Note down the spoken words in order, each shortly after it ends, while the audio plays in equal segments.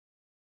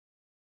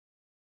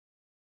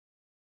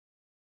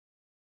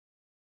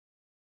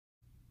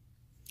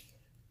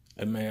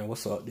Hey man,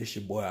 what's up? This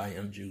your boy, I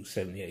am Juice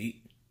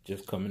 78.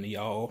 Just coming to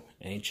y'all.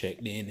 Ain't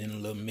checked in a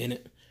little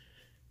minute.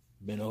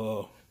 Been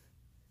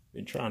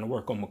trying to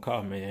work on my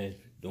car, man.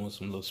 Doing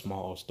some little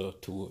small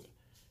stuff to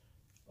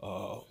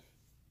it.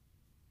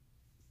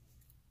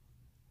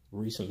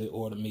 Recently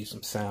ordered me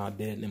some sound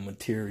deadening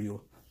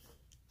material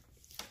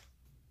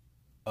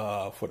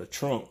for the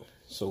trunk.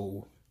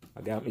 So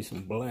I got me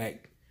some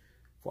black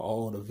for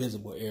all the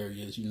visible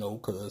areas, you know,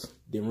 because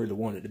didn't really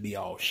want it to be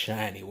all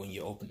shiny when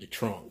you open the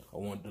trunk. I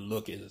wanted to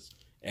look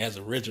as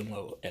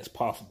original as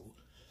possible.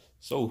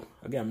 So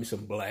I got me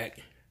some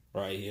black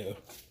right here.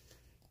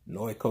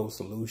 Noico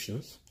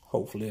Solutions.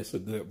 Hopefully it's a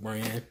good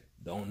brand.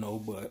 Don't know,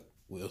 but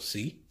we'll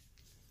see.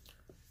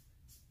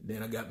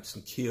 Then I got me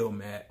some Kill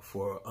Mat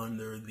for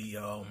under the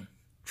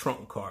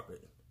trunk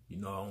carpet. You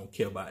know, I don't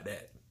care about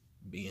that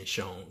being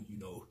shown, you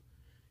know.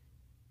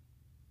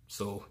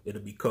 So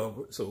it'll be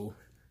covered. So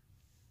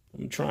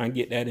I'm trying to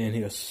get that in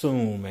here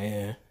soon,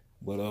 man.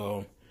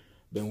 But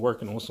been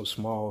working on some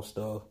small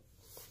stuff.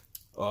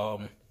 I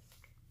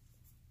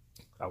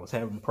was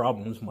having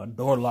problems. My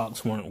door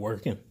locks weren't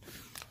working.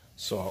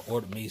 So I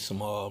ordered me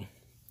some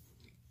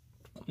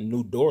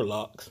new door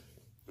locks.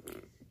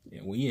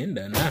 And we in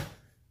there now.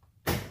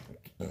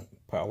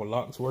 Power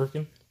locks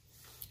working.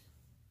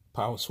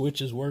 Power switch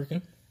is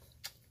working.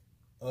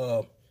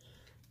 But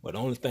the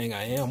only thing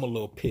I am a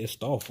little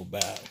pissed off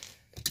about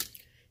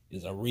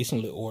is I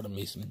recently ordered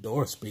me some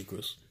door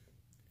speakers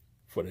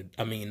for the,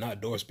 not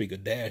door speaker,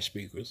 dash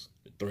speakers,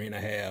 the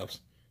 3.5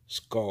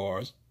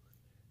 scars.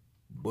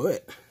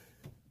 But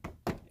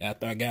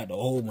after I got the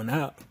old one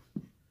out,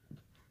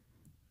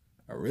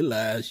 I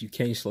realized you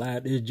can't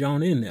slide this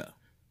joint in there.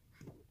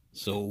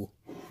 So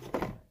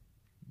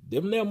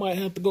them there might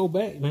have to go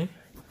back, man.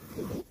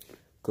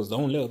 Because the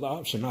only other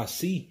option I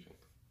see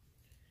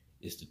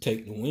is to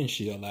take the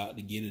windshield out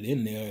to get it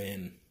in there,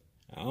 and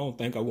I don't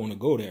think I want to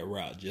go that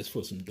route just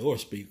for some door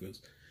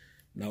speakers.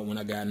 Now, when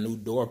I got new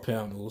door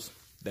panels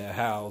that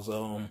house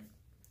 2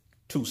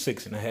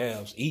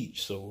 6.5s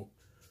each, so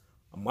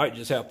I might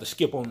just have to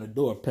skip on the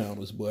door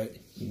panels. But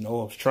you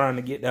know, I was trying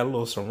to get that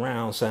little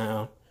surround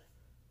sound,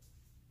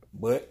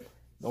 but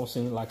don't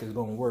seem like it's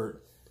gonna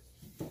work.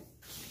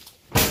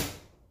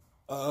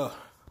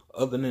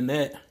 Other than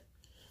that,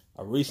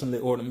 I recently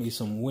ordered me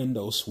some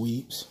window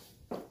sweeps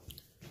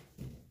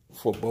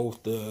for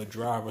both the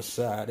driver's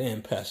side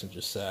and passenger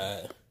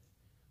side.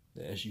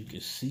 As you can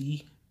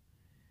see,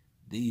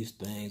 these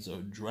things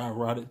are dry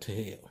rotted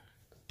to hell.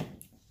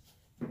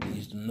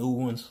 These the new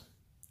ones.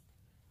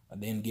 I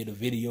didn't get a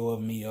video of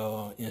me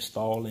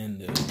installing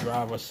the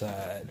driver's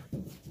side,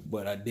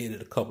 but I did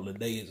it a couple of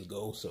days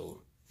ago,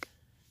 so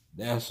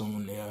that's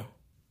on there.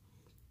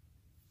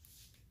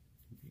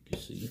 You can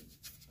see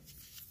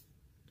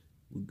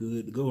we're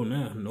good to go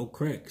now, no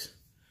cracks.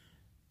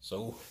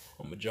 So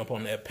I'm gonna jump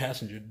on that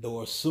passenger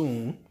door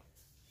soon.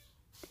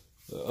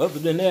 But other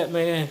than that,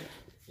 man,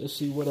 let's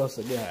see what else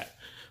I got.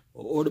 I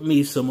ordered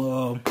me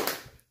some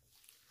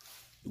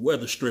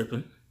weather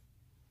stripping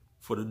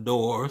for the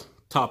doors,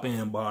 top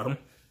and bottom.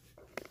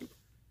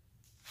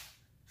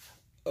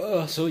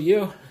 So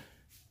yeah,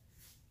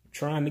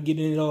 trying to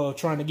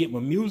get my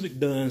music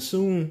done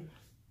soon,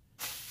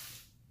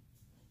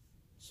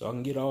 so I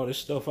can get all this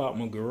stuff out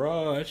my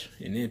garage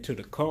and into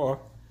the car.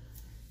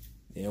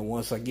 And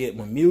once I get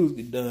my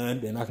music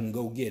done, then I can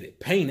go get it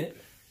painted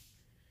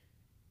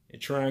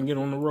and try and get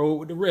on the road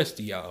with the rest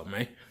of y'all,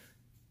 man.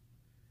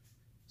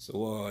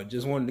 So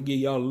just wanted to give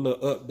y'all a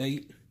little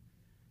update.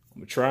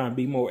 I'm gonna try and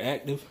be more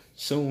active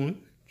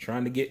soon,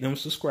 trying to get them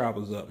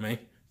subscribers up, man.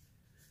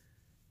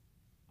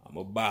 I'm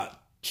about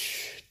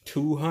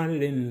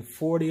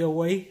 240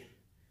 away,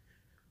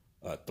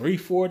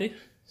 340,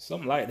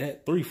 something like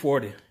that,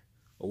 340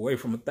 away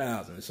from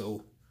 1,000.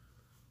 So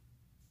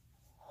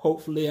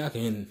hopefully I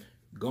can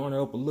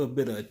garner up a little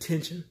bit of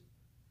attention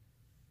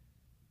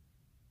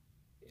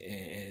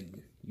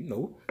and, you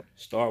know,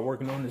 start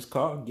working on this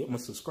car, get my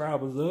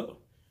subscribers up,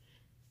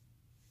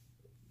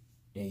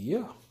 and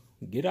yeah,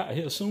 get out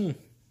here soon.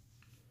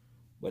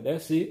 But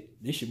that's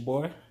it. This your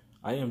boy,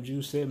 I am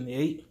Juice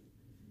 78,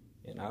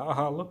 and I'll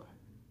holler